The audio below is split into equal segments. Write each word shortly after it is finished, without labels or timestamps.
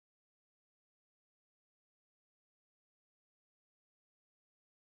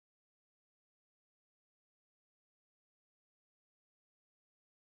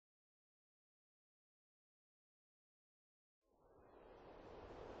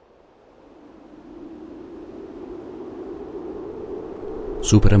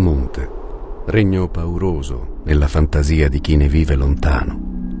Supramonte, regno pauroso nella fantasia di chi ne vive lontano.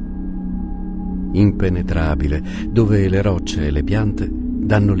 Impenetrabile, dove le rocce e le piante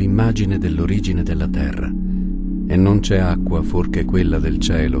danno l'immagine dell'origine della terra, e non c'è acqua fuorché quella del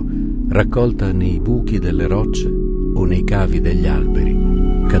cielo, raccolta nei buchi delle rocce o nei cavi degli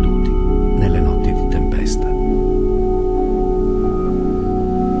alberi, caduti nelle notti di tempesta.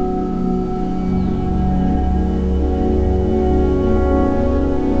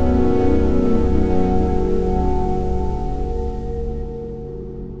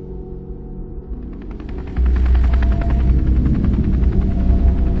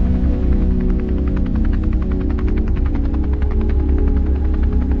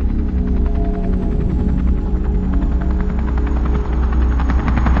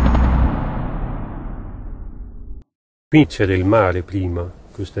 Qui c'era il mare prima,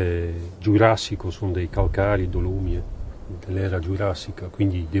 questo è giurassico, sono dei calcari, dolomie dell'era giurassica,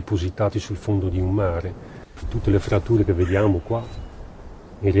 quindi depositati sul fondo di un mare. Tutte le fratture che vediamo qua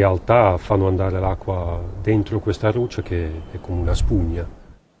in realtà fanno andare l'acqua dentro questa roccia che è come una spugna.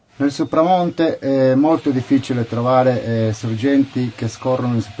 Nel Supramonte è molto difficile trovare sorgenti che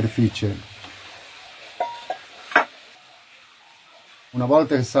scorrono in superficie. Una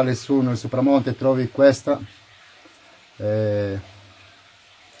volta che sali su nel Supramonte trovi questa, è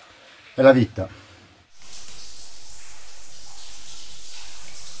la vita.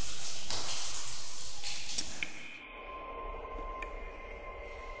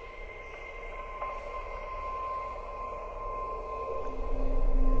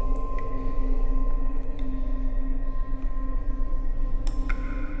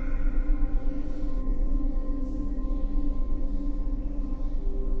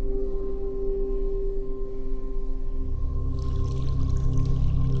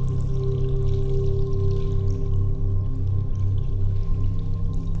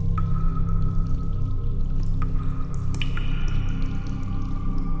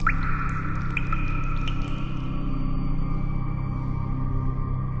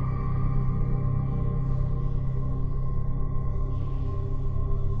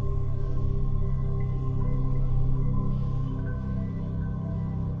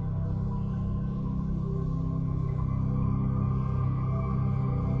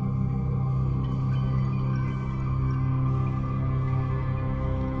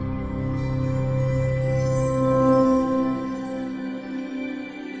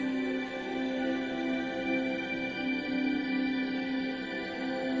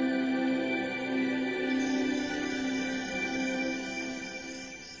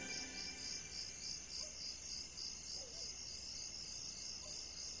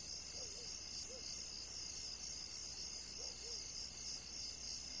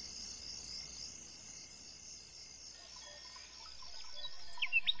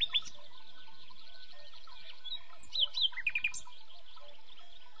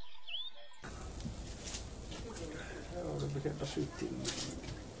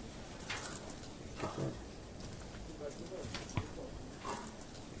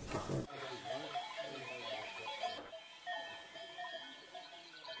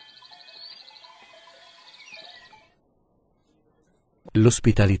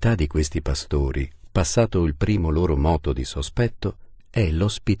 L'ospitalità di questi pastori, passato il primo loro moto di sospetto, è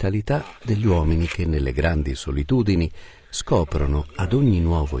l'ospitalità degli uomini che nelle grandi solitudini scoprono ad ogni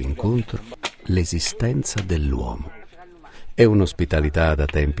nuovo incontro l'esistenza dell'uomo. È un'ospitalità da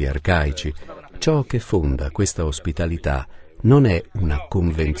tempi arcaici. Ciò che fonda questa ospitalità non è una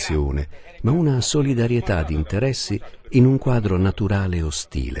convenzione, ma una solidarietà di interessi in un quadro naturale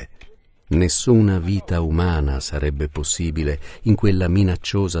ostile. Nessuna vita umana sarebbe possibile in quella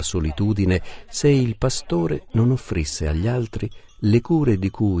minacciosa solitudine se il pastore non offrisse agli altri le cure di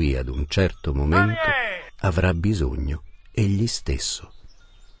cui ad un certo momento avrà bisogno egli stesso.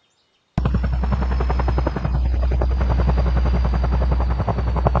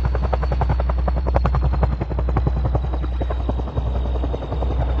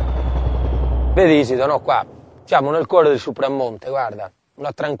 Vedi Sito, no? Qua siamo nel cuore del Supramonte, guarda.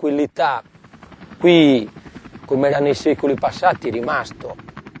 Una tranquillità, qui come era nei secoli passati è rimasto,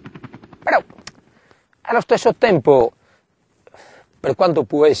 però allo stesso tempo, per quanto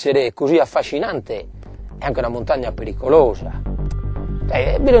può essere così affascinante, è anche una montagna pericolosa,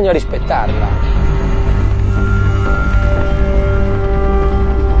 bisogna rispettarla.